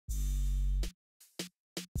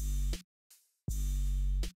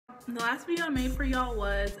The last video I made for y'all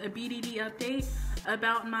was a BDD update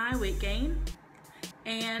about my weight gain.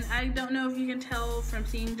 And I don't know if you can tell from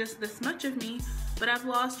seeing just this much of me, but I've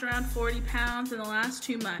lost around 40 pounds in the last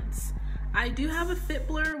 2 months. I do have a Fit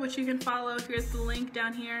Blur, which you can follow. Here's the link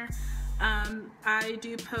down here. I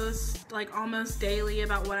do post like almost daily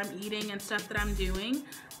about what I'm eating and stuff that I'm doing,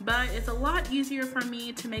 but it's a lot easier for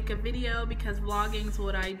me to make a video because vlogging is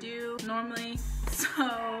what I do normally.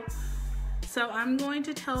 So I'm going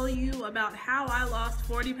to tell you about how I lost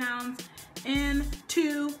 40 pounds in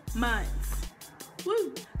 2 months.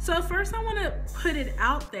 Woo! So first I want to put it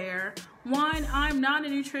out there. One, I'm not a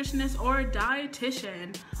nutritionist or a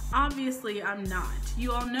dietitian. Obviously I'm not.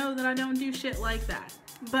 You all know that I don't do shit like that.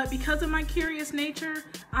 But because of my curious nature,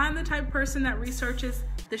 I'm the type of person that researches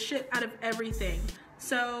the shit out of everything.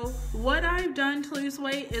 So what I've done to lose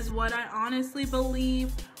weight is what I honestly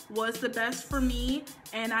believe was the best for me,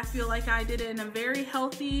 and I feel like I did it in a very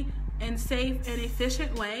healthy and safe and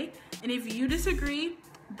efficient way. And if you disagree,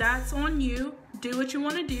 that's on you. Do what you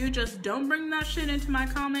want to do, just don't bring that shit into my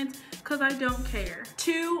comments because I don't care.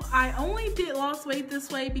 2, I only lost weight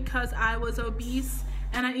this way because I was obese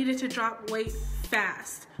and I needed to drop weight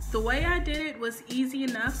fast. The way I did it was easy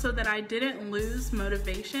enough so that I didn't lose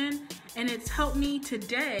motivation, and it's helped me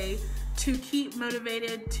today to keep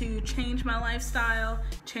motivated to change my lifestyle,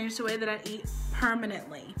 change the way that I eat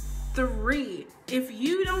permanently. 3, if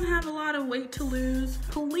you don't have a lot of weight to lose,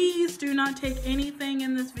 please do not take anything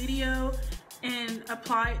in this video and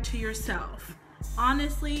apply it to yourself.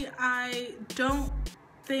 Honestly, I don't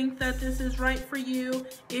think that this is right for you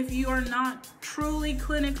if you are not truly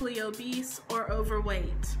clinically obese or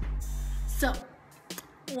overweight. So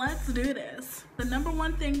let's do this. The number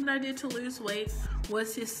one thing that I did to lose weight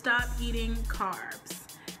was to stop eating carbs.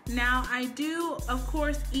 Now I do of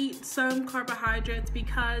course eat some carbohydrates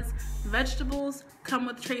because vegetables come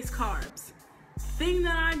with trace carbs. Thing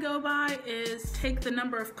that I go by is take the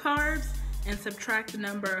number of carbs and subtract the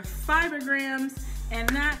number of fiber grams, and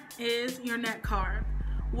that is your net carb.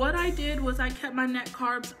 What I did was I kept my net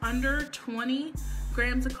carbs under 20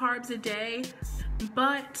 grams of carbs a day,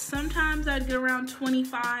 but sometimes I'd get around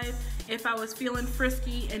 25 if I was feeling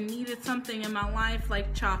frisky and needed something in my life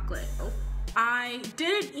like chocolate. I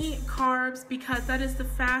didn't eat carbs because that is the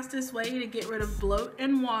fastest way to get rid of bloat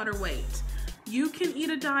and water weight. You can eat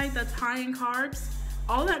a diet that's high in carbs.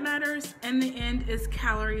 All that matters in the end is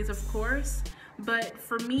calories, of course, but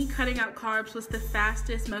for me, cutting out carbs was the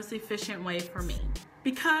fastest, most efficient way for me.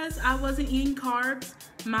 Because I wasn't eating carbs,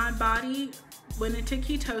 my body went into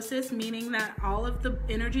ketosis, meaning that all of the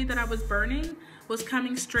energy that I was burning was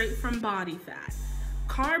coming straight from body fat.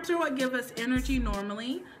 Carbs are what give us energy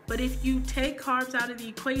normally, but if you take carbs out of the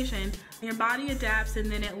equation, your body adapts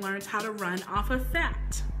and then it learns how to run off of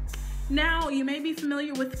fat. Now, you may be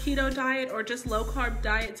familiar with keto diet or just low carb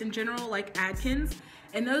diets in general like Atkins.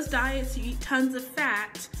 In those diets, you eat tons of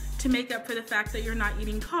fat to make up for the fact that you're not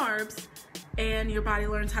eating carbs, and your body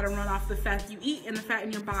learns how to run off the fat you eat and the fat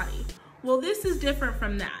in your body. Well, this is different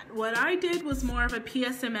from that. What I did was more of a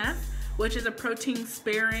PSMF, which is a protein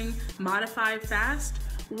sparing modified fast,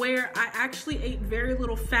 where I actually ate very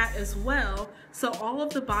little fat as well. So all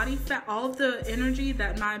of the body fat, all of the energy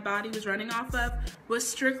that my body was running off of was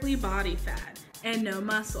strictly body fat and no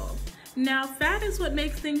muscle. Now, fat is what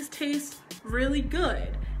makes things taste really good,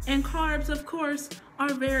 and carbs, of course,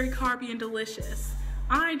 are very carby and delicious.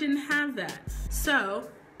 I didn't have that. So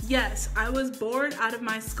yes, I was bored out of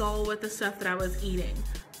my skull with the stuff that I was eating.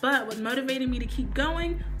 But what motivated me to keep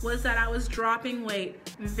going was that I was dropping weight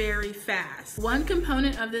very fast. One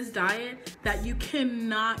component of this diet that you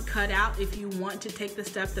cannot cut out if you want to take the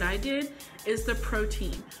step that I did is the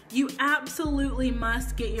protein. You absolutely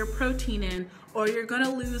must get your protein in or you're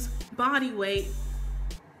gonna lose body weight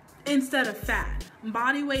instead of fat.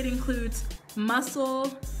 Body weight includes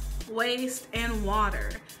muscle, waist, and water.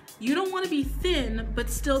 You don't want to be thin but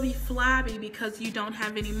still be flabby because you don't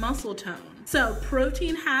have any muscle tone. So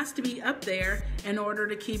protein has to be up there in order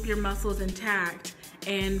to keep your muscles intact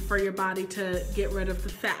and for your body to get rid of the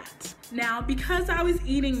fat. Now, because I was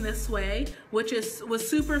eating this way, which was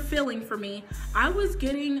super filling for me, I was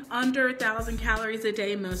getting under 1,000 calories a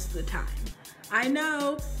day most of the time. I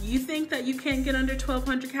know you think that you can't get under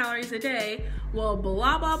 1,200 calories a day. Well,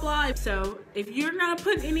 blah, blah, blah. So if you're gonna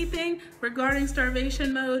put anything regarding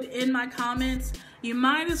starvation mode in my comments, you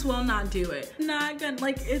might as well not do it. Not gonna,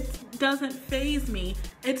 like, it doesn't faze me.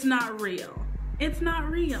 It's not real. It's not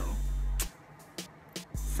real.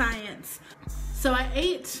 Science. So I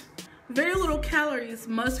ate very little calories,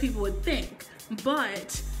 most people would think,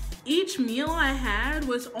 but each meal I had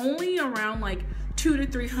was only around like 200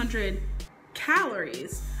 to 300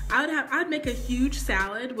 calories. I'd make a huge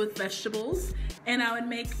salad with vegetables, and I would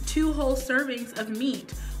make 2 whole servings of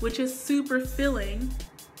meat, which is super filling,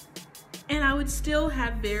 and I would still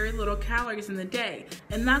have very little calories in the day.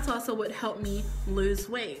 And that's also what helped me lose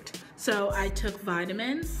weight. So I took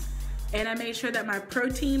vitamins, and I made sure that my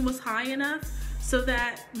protein was high enough so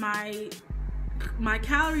that my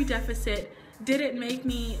calorie deficit didn't make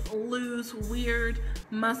me lose weird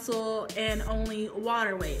muscle and only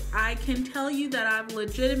water weight. I can tell you that I've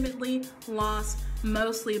legitimately lost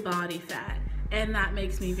mostly body fat, and that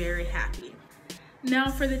makes me very happy.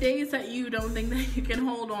 Now, for the days that you don't think that you can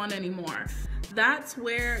hold on anymore, that's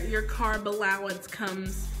where your carb allowance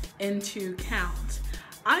comes into count.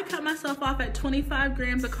 I cut myself off at 25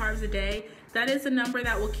 grams of carbs a day. That is a number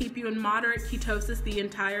that will keep you in moderate ketosis the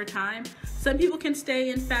entire time. Some people can stay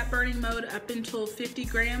in fat burning mode up until 50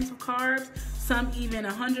 grams of carbs, some even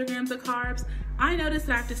 100 grams of carbs. I notice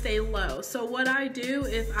that I have to stay low. So what I do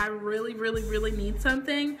is I really need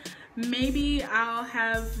something. Maybe I'll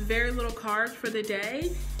have very little carbs for the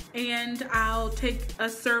day, and I'll take a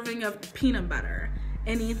serving of peanut butter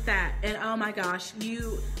and eat that. And oh my gosh,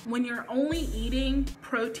 when you're only eating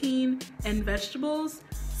protein and vegetables,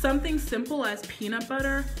 something simple as peanut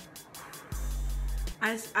butter,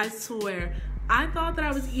 I swear, I thought that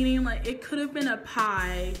I was eating like it could have been a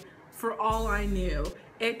pie for all I knew.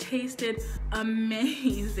 It tasted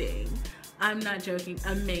amazing. I'm not joking,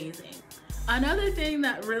 amazing. Another thing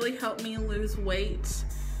that really helped me lose weight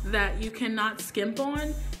that you cannot skimp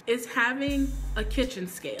on is having a kitchen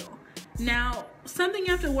scale. Now, something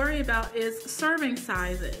you have to worry about is serving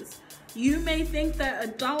sizes. You may think that a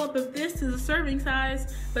dollop of this is a serving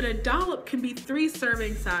size, but a dollop can be 3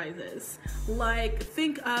 serving sizes. Like,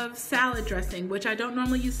 think of salad dressing, which I don't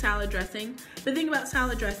normally use salad dressing, but think about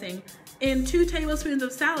salad dressing. In 2 tablespoons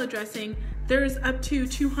of salad dressing, there's up to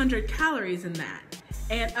 200 calories in that,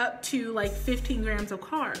 and up to like 15 grams of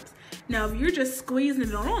carbs. Now, if you're just squeezing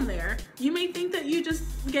it on there, you may think that you just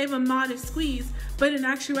gave a modest squeeze, but in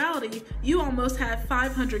actuality, you almost have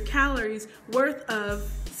 500 calories worth of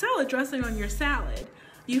salad dressing on your salad.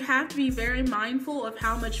 You have to be very mindful of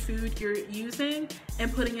how much food you're using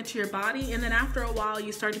and putting into your body, and then after a while,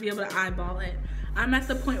 you start to be able to eyeball it. I'm at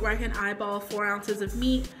the point where I can eyeball 4 ounces of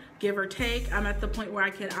meat, give or take. I'm at the point where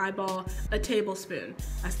I can eyeball a tablespoon.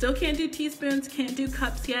 I still can't do teaspoons, can't do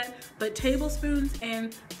cups yet, but tablespoons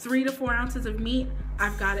and 3 to 4 ounces of meat,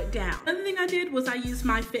 I've got it down. Another thing I did was I used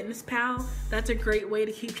MyFitnessPal. That's a great way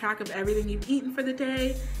to keep track of everything you've eaten for the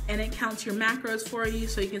day, and it counts your macros for you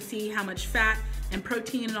so you can see how much fat and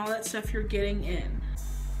protein and all that stuff you're getting in.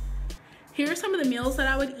 Here are some of the meals that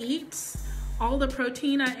I would eat. All the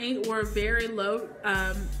protein I ate were very low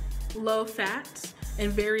fat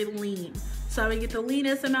and very lean. So I would get the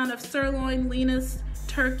leanest amount of sirloin, leanest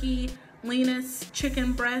turkey, leanest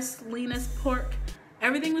chicken breast, leanest pork.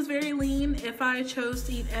 Everything was very lean. If I chose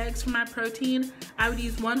to eat eggs for my protein, I would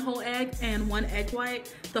use 1 whole egg and 1 egg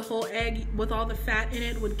white. The whole egg with all the fat in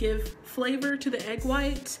it would give flavor to the egg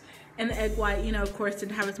white, and the egg white, you know, of course,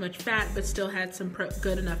 didn't have as much fat, but still had some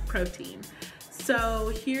good enough protein. So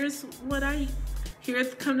here are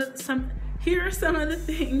some of the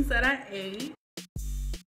things that I ate.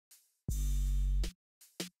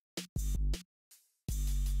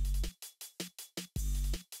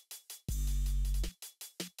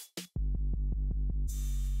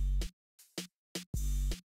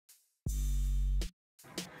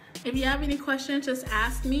 If you have any questions, just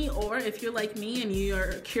ask me, or if you're like me and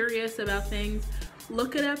you're curious about things,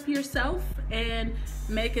 look it up yourself and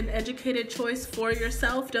make an educated choice for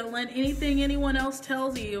yourself. Don't let anything anyone else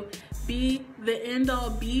tells you be the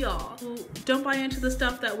end-all be-all. Don't buy into the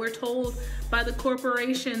stuff that we're told by the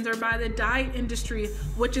corporations or by the diet industry,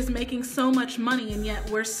 which is making so much money, and yet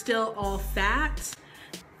we're still all fat.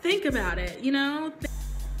 Think about it, you know,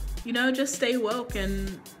 just stay woke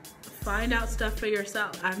and find out stuff for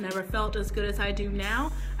yourself. I've never felt as good as I do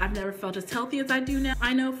now. I've never felt as healthy as I do now.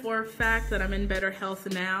 I know for a fact that I'm in better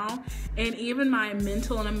health now, and even my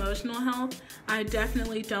mental and emotional health, I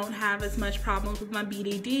definitely don't have as much problems with my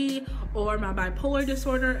BDD or my bipolar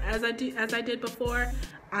disorder as I did before.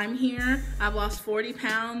 I'm here. I've lost 40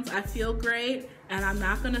 pounds. I feel great, and I'm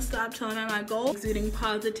not gonna stop till I'm at my goal, exuding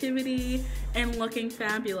positivity and looking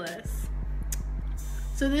fabulous.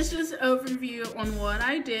 So this is an overview on what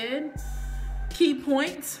I did. Key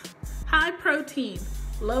points: high protein,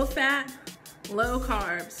 low fat, low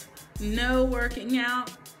carbs, no working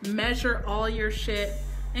out, measure all your shit,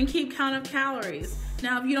 and keep count of calories.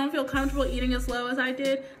 Now, if you don't feel comfortable eating as low as I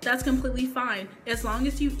did, that's completely fine. As long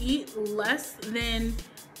as you eat less than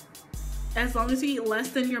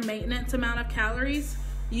your maintenance amount of calories,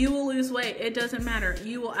 you will lose weight. It doesn't matter.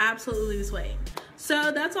 You will absolutely lose weight.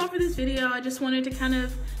 So that's all for this video. I just wanted to kind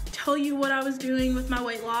of tell you what I was doing with my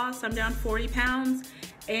weight loss. I'm down 40 pounds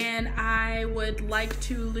and I would like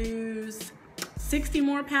to lose 60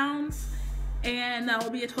 more pounds, and that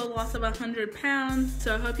will be a total loss of 100 pounds.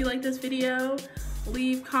 So I hope you like this video.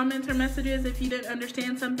 Leave comments or messages if you didn't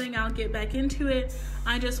understand something. I'll get back into it.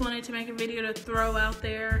 I just wanted to make a video to throw out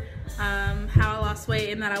there how I lost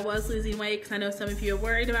weight and that I was losing weight, because I know some of you are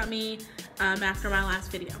worried about me after my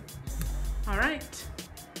last video. All right,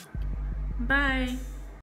 bye.